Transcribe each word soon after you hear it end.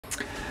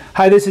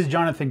Hi, this is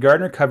Jonathan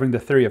Gardner covering the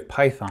theory of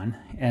Python,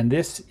 and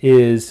this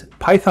is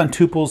Python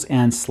tuples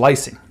and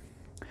slicing.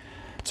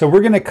 So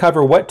we're going to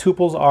cover what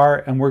tuples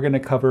are, and we're going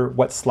to cover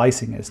what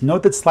slicing is.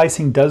 Note that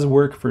slicing does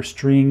work for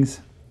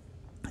strings,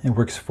 it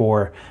works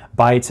for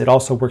bytes, it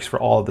also works for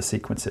all of the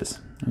sequences.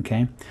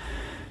 Okay,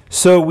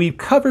 so we've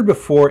covered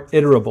before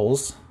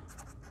iterables,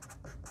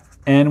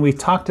 and we've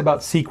talked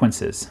about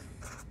sequences.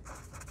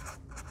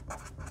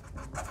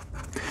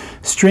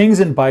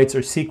 Strings and bytes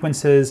are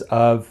sequences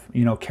of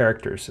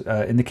characters.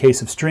 In the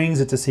case of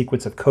strings, it's a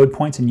sequence of code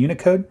points in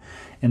Unicode.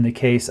 In the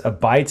case of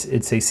bytes,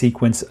 it's a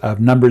sequence of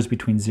numbers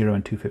between 0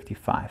 and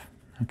 255.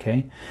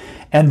 Okay,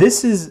 and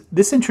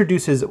this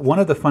introduces one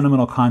of the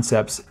fundamental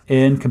concepts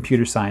in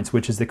computer science,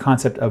 which is the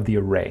concept of the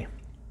array.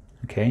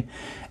 Okay,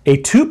 a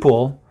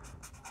tuple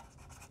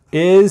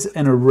is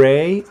an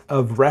array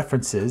of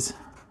references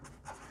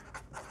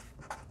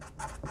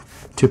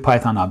to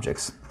Python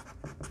objects.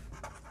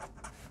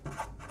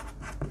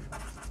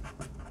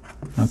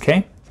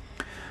 Okay,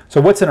 so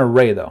what's an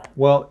array though?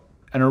 Well,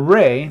 an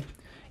array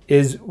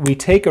is we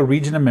take a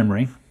region of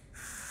memory.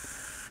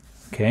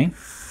 Okay,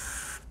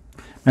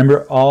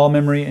 remember all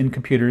memory in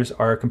computers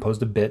are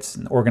composed of bits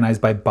and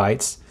organized by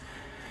bytes,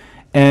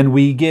 and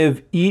we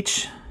give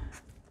each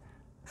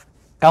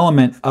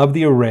element of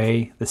the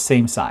array the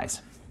same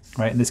size,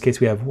 right? In this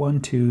case we have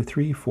 1, 2,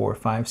 3, 4,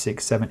 5,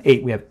 6, 7,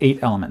 8. We have 8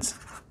 elements,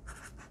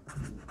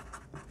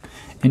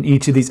 and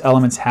each of these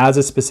elements has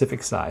a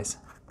specific size.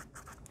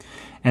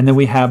 And then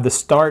we have the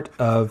start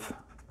of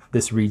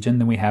this region,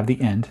 then we have the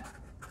end.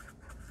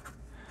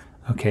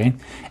 Okay,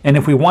 and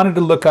if we wanted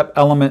to look up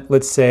element,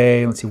 let's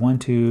see, 1,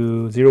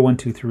 2, 0, 1,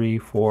 2, 3,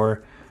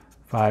 4,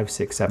 5,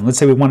 6, 7. Let's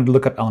say we wanted to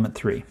look up element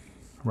 3,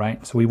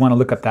 right? So we want to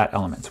look up that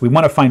element. So we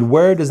want to find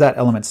where does that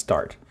element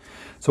start.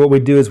 So what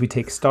we do is we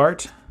take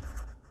start,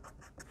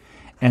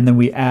 and then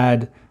we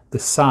add the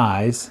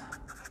size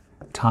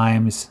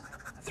times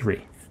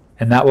 3.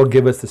 And that will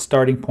give us the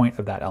starting point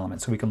of that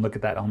element. So we can look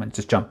at that element,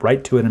 just jump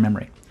right to it in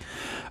memory.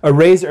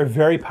 Arrays are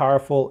very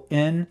powerful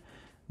in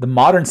the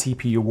modern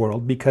CPU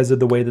world because of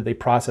the way that they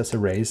process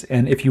arrays.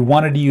 And if you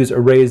wanted to use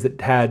arrays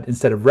that had,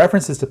 instead of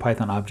references to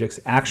Python objects,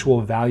 actual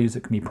values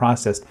that can be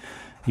processed,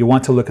 you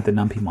want to look at the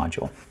NumPy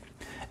module.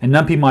 And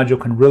NumPy module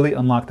can really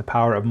unlock the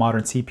power of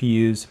modern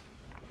CPUs.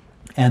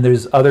 And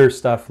there's other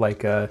stuff like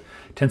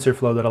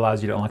TensorFlow that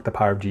allows you to unlock the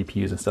power of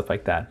GPUs and stuff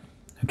like that.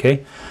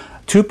 Okay,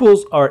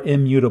 tuples are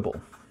immutable.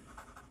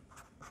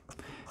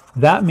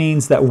 That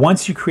means that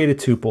once you create a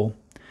tuple,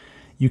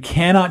 you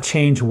cannot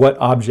change what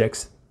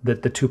objects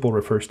that the tuple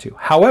refers to.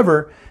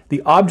 However,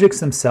 the objects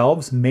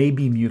themselves may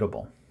be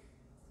mutable.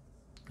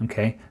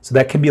 Okay, so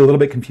that can be a little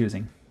bit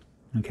confusing.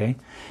 Okay,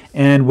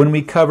 and when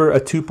we cover a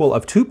tuple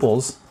of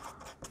tuples,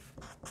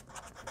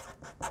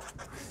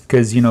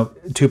 because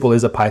tuple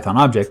is a Python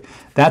object,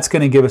 that's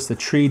going to give us the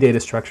tree data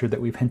structure that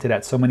we've hinted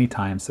at so many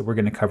times that we're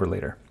going to cover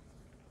later.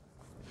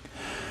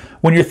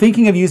 When you're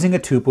thinking of using a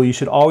tuple, you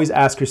should always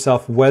ask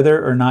yourself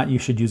whether or not you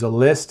should use a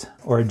list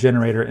or a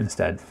generator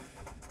instead.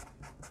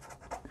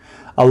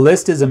 A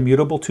list is a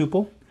mutable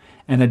tuple,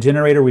 and a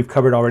generator, we've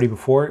covered already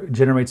before,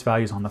 generates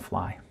values on the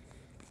fly.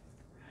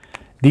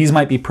 These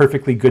might be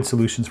perfectly good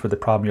solutions for the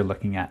problem you're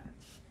looking at.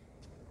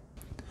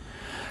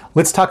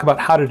 Let's talk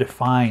about how to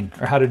define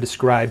or how to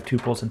describe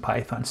tuples in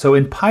Python. So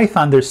in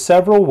Python, there's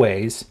several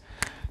ways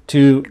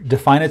to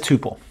define a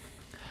tuple.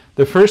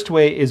 The first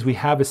way is we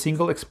have a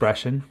single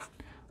expression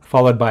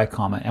followed by a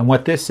comma. And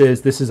what this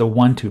is a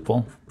one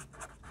tuple,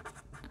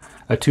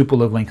 a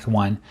tuple of length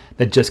 1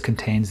 that just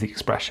contains the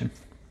expression,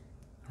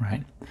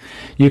 right?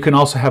 You can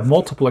also have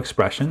multiple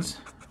expressions,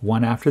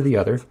 one after the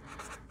other,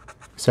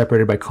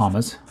 separated by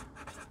commas.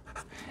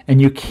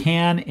 And you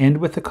can end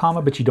with a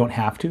comma, but you don't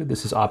have to.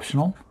 This is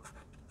optional.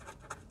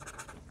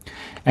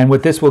 And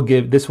what this will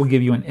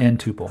give you an end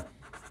tuple.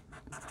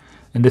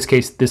 In this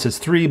case, this is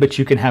 3, but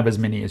you can have as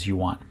many as you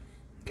want,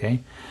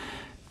 okay?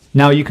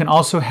 Now you can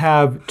also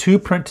have two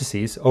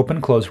parentheses, open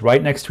and close,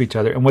 right next to each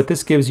other, and what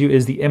this gives you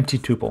is the empty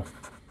tuple.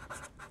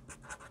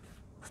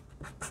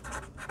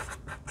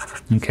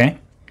 Okay?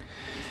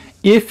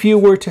 If you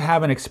were to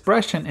have an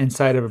expression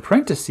inside of a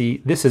parenthesis,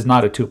 this is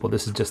not a tuple,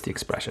 this is just the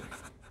expression.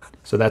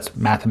 So that's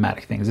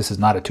mathematic things. This is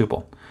not a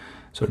tuple.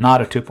 So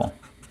not a tuple.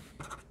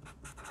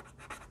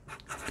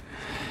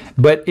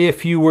 But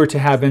if you were to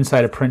have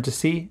inside a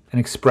parenthesis an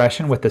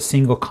expression with a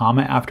single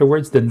comma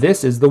afterwards, then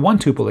this is the one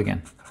tuple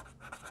again.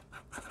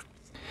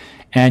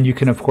 And you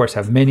can, of course,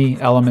 have many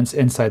elements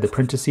inside the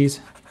parentheses,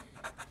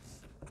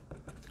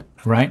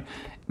 right?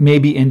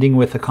 Maybe ending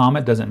with a comma,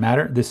 it doesn't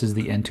matter. This is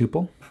the end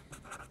tuple.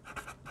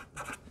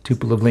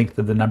 Tuple of length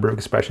of the number of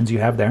expressions you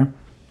have there.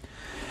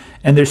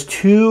 And there's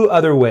two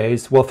other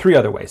ways, well, 3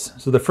 other ways.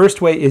 So the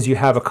first way is you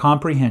have a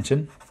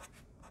comprehension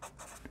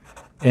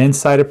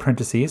inside of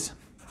parentheses.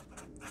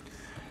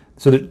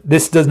 So that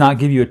this does not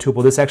give you a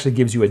tuple, this actually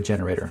gives you a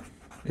generator.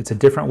 It's a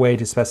different way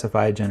to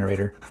specify a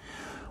generator.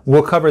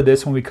 We'll cover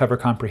this when we cover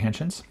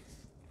comprehensions.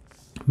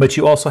 But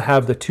you also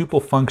have the tuple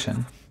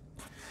function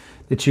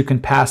that you can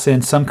pass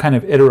in some kind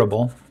of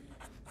iterable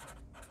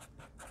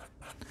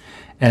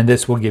And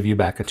this will give you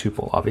back a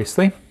tuple,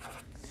 obviously.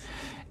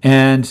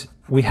 And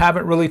we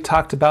haven't really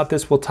talked about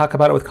this. We'll talk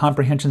about it with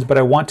comprehensions, but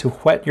I want to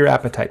whet your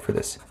appetite for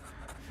this.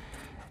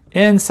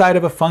 Inside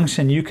of a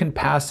function, you can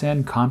pass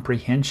in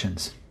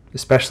comprehensions,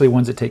 especially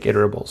ones that take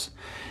iterables.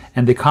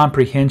 And the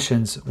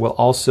comprehensions will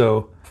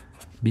also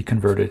be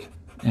converted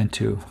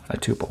into a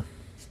tuple.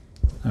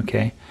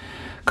 Okay?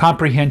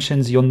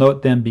 Comprehensions, you'll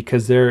note them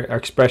because they're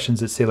expressions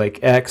that say like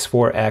x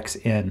for x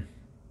in.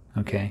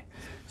 Okay?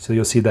 So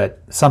you'll see that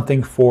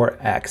something for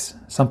x,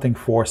 something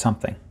for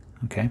something.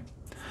 Okay?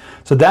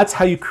 So that's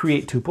how you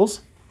create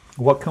tuples.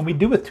 What can we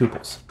do with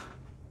tuples?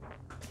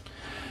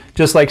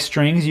 Just like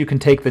strings, you can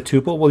take the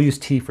tuple. We'll use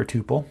t for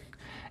tuple.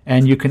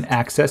 And you can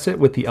access it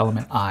with the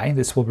element I.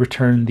 This will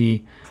return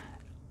the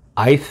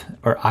ith,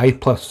 or I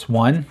plus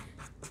 1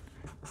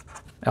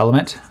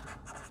 element.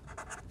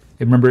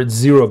 And remember, it's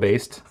 0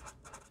 based.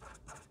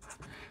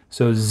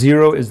 So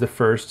 0 is the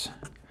first,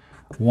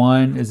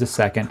 1 is the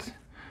second,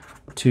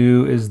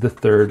 2 is the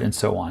third, and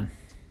so on.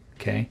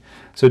 Okay,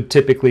 so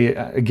typically,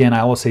 again,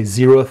 I will say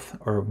 0th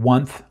or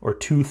 1th or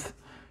 2th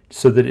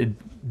so that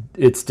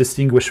it's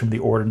distinguished from the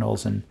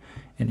ordinals in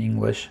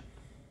English.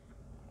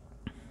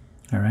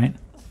 All right.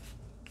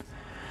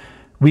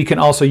 We can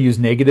also use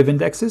negative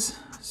indexes.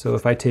 So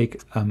if I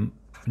take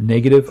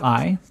negative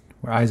I,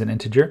 where I is an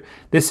integer,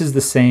 this is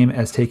the same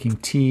as taking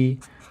t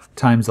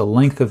times the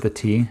length of the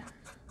t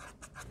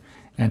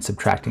and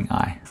subtracting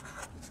I,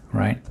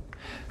 right?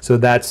 So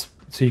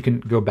you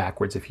can go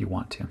backwards if you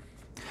want to.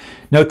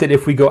 Note that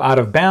if we go out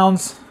of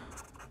bounds,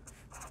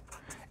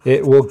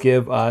 it will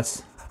give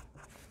us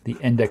the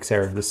index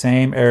error, the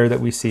same error that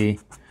we see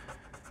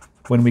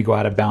when we go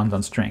out of bounds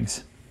on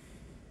strings.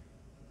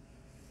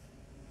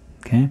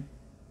 Okay.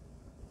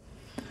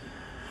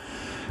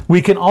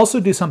 We can also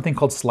do something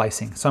called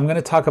slicing. So I'm going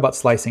to talk about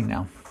slicing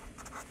now.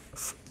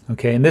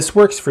 Okay, and this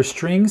works for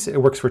strings,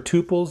 it works for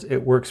tuples, it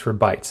works for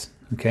bytes.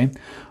 Okay,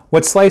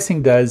 what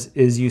slicing does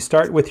is you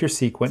start with your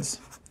sequence,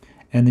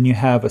 and then you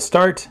have a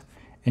start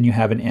and you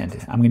have an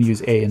end. I'm going to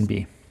use A and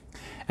B.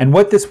 And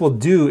what this will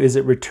do is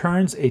it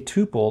returns a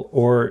tuple,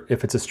 or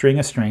if it's a string,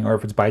 or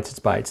if it's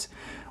bytes,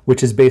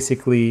 which is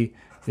basically,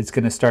 it's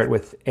going to start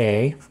with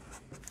A,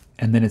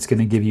 and then it's going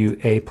to give you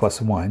A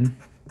plus 1,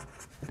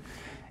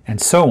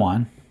 and so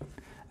on,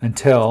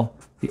 until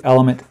the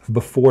element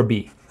before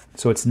B.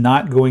 So it's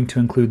not going to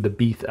include the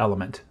bth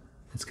element.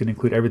 It's going to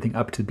include everything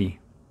up to B.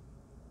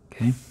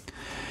 Okay.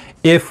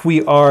 If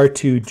we are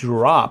to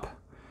drop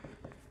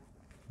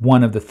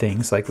one of the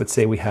things, like let's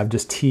say we have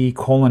just t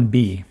colon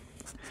b,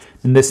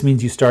 then this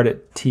means you start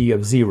at t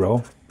of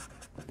 0,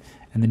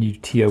 and then you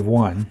t of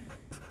 1,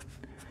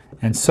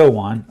 and so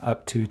on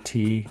up to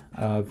t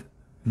of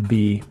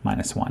b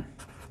minus 1.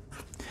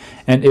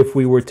 And if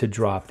we were to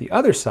drop the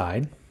other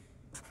side,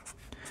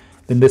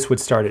 then this would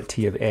start at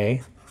t of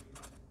a,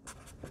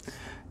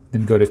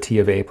 then go to t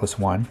of a plus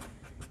 1,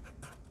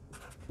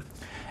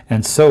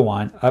 and so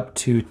on up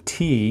to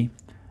t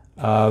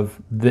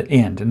of the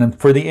end. And then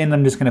for the end,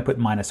 I'm just going to put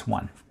minus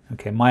 1.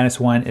 Okay, minus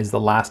 1 is the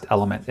last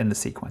element in the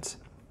sequence.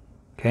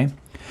 Okay,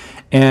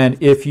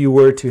 and if you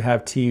were to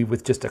have t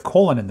with just a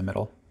colon in the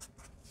middle,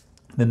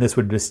 then this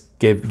would just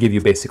give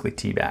you basically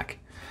t back.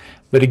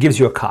 But it gives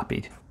you a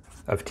copy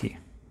of t.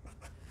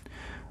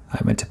 I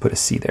meant to put a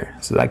c there.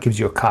 So that gives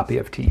you a copy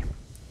of t.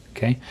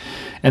 Okay,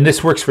 and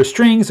this works for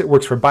strings, it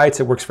works for bytes,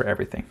 it works for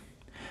everything.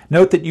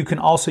 Note that you can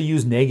also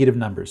use negative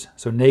numbers.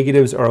 So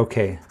negatives are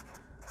okay.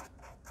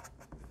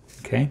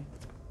 Okay.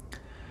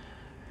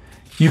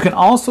 You can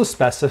also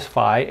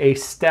specify a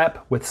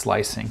step with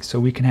slicing. So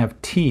we can have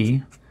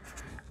t,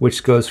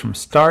 which goes from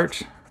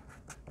start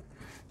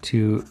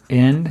to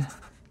end,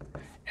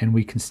 and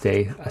we can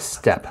say a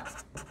step.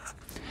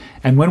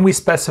 And when we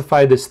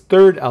specify this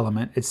third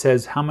element, it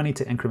says how many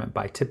to increment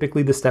by.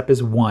 Typically the step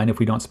is 1 if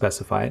we don't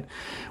specify it,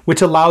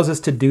 which allows us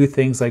to do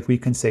things like we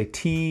can say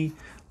t,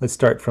 let's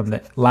start from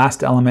the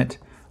last element,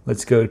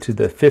 let's go to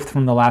the 5th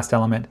from the last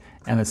element,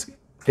 and let's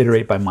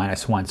iterate by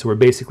minus 1. So we're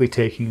basically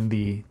taking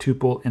the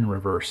tuple in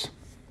reverse.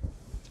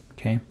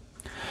 Okay.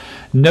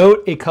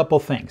 Note a couple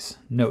things.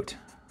 Note,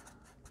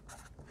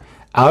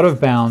 out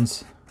of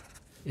bounds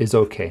is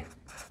okay.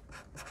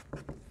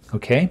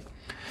 Okay.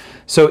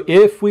 So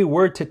if we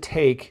were to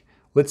take,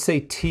 let's say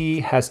t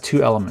has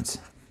 2 elements.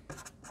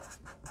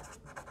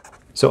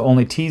 So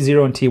only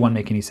t0 and t1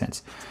 make any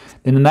sense.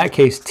 Then in that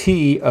case,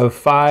 t of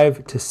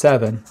 5 to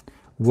 7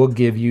 will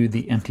give you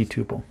the empty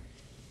tuple.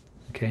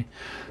 Okay.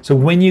 So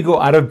when you go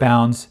out of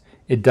bounds,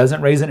 it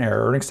doesn't raise an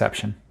error or an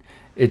exception.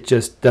 It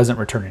just doesn't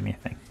return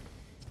anything.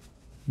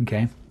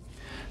 Okay.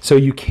 So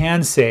you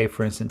can say,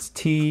 for instance,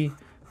 t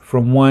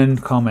from 1,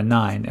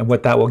 9, and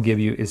what that will give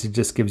you is it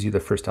just gives you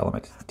the first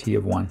element, t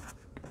of 1.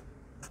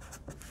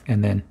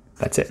 And then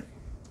that's it.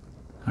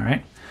 All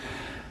right.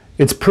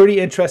 It's pretty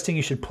interesting.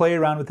 You should play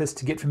around with this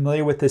to get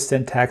familiar with this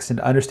syntax and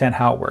to understand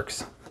how it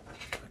works.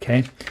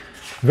 Okay.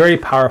 Very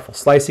powerful.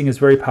 Slicing is a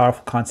very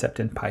powerful concept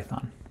in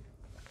Python.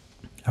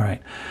 All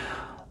right.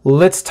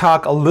 Let's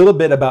talk a little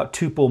bit about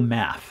tuple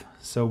math.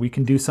 So we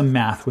can do some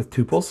math with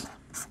tuples.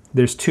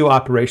 there's two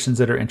operations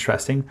that are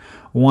interesting.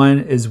 One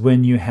is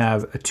when you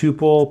have a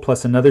tuple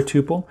plus another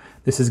tuple.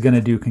 This is going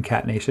to do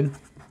concatenation,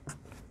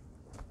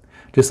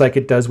 just like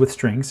it does with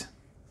strings.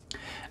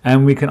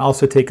 And we can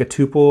also take a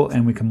tuple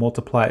and we can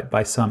multiply it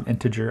by some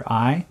integer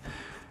I.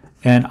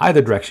 And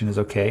either direction is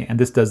okay. And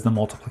this does the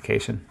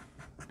multiplication,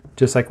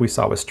 just like we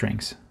saw with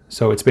strings.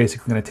 So it's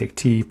basically going to take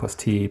t plus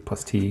t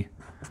plus t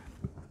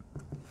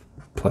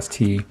plus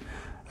t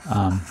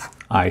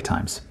I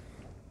times.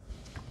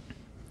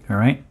 All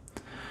right.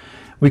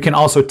 We can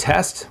also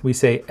test. We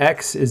say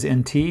x is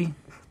in t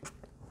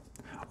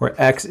or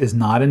x is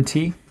not in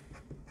t.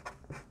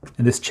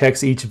 And this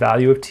checks each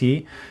value of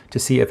t to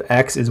see if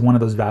x is one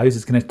of those values.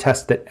 It's going to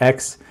test that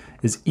x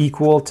is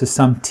equal to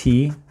some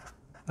t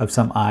of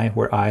some I,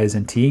 where I is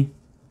in t,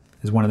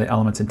 is one of the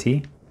elements in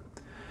t.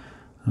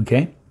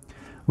 Okay.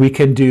 We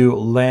can do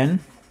len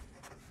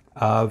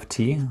of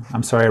t.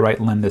 I'm sorry I write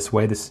len this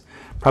way. This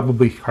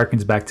probably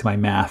harkens back to my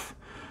math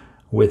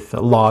with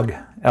log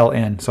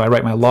ln. So I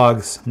write my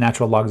logs,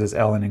 natural logs, as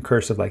ln in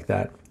cursive like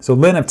that. So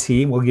len of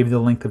t will give you the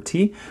length of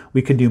t.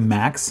 We could do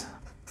max,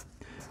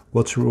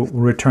 which will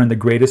return the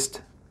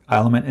greatest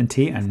element in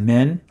t, and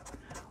min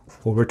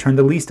will return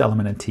the least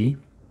element in t.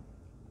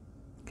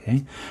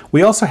 Okay.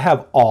 We also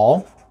have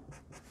all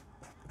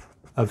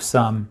of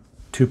some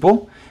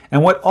tuple,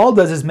 and what all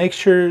does is makes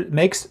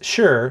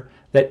sure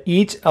that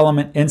each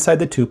element inside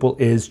the tuple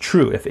is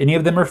true. If any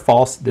of them are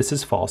false, this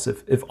is false.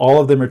 If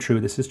all of them are true,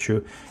 this is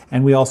true.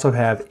 And we also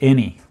have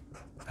any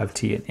of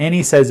t. And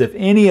any says if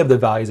any of the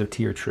values of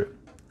t are true.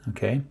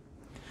 Okay.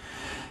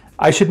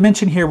 I should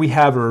mention here we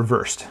have a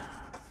reversed.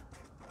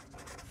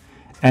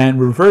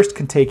 And reversed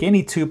can take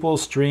any tuple,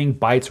 string,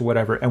 bytes, or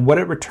whatever, and what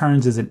it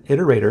returns is an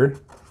iterator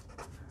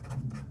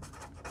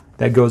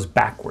that goes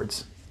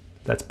backwards.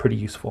 That's pretty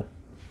useful.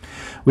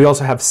 We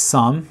also have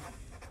sum,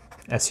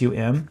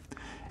 S-U-M,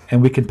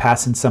 and we can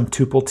pass in some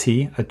tuple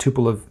t, a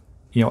tuple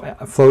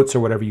of floats or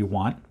whatever you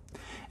want.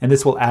 And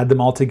this will add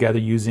them all together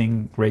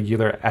using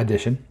regular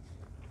addition.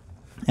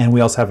 And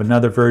we also have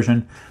another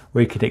version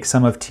where you can take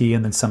sum of t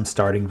and then some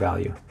starting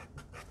value.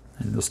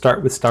 And they'll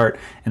start with start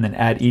and then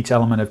add each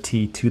element of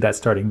t to that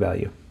starting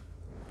value.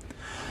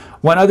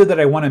 One other that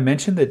I want to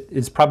mention that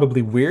is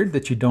probably weird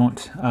that you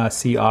don't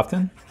see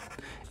often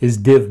is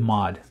div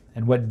mod.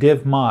 And what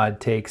div mod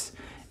takes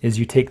is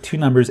you take two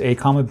numbers, a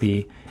comma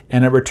b,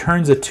 and it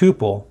returns a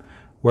tuple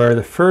where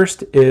the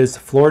first is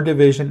floor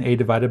division a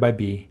divided by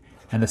b,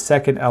 and the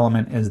second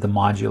element is the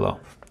modulo.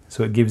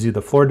 So it gives you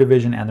the floor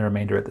division and the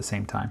remainder at the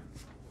same time.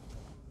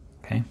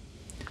 Okay.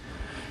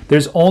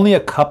 There's only a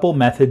couple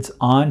methods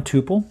on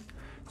tuple.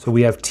 So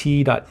we have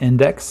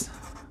t.index.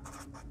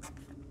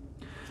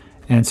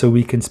 And so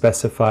we can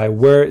specify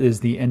where is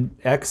the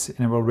x, and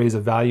it will raise a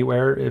value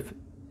error if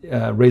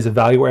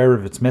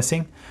it's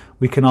missing.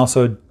 We can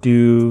also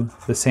do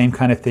the same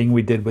kind of thing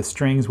we did with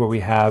strings, where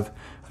we have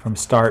from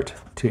start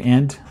to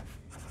end,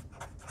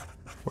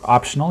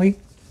 optionally.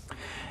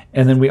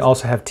 And then we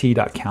also have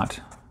t.count.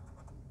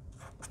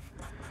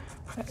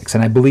 X,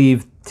 and I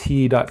believe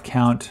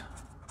t.count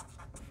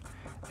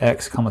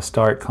x, comma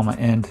start, comma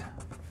end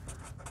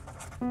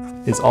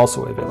is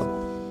also available.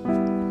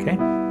 Okay.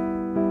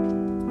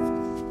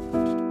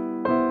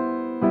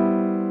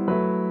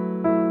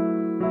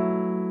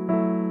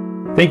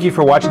 Thank you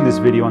for watching this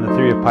video on the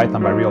theory of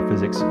Python by Real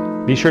Physics.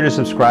 Be sure to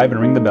subscribe and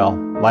ring the bell,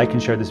 like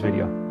and share this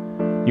video.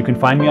 You can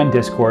find me on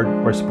Discord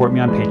or support me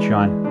on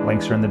Patreon.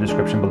 Links are in the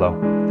description below.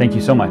 Thank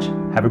you so much.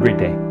 Have a great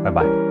day.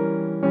 Bye-bye.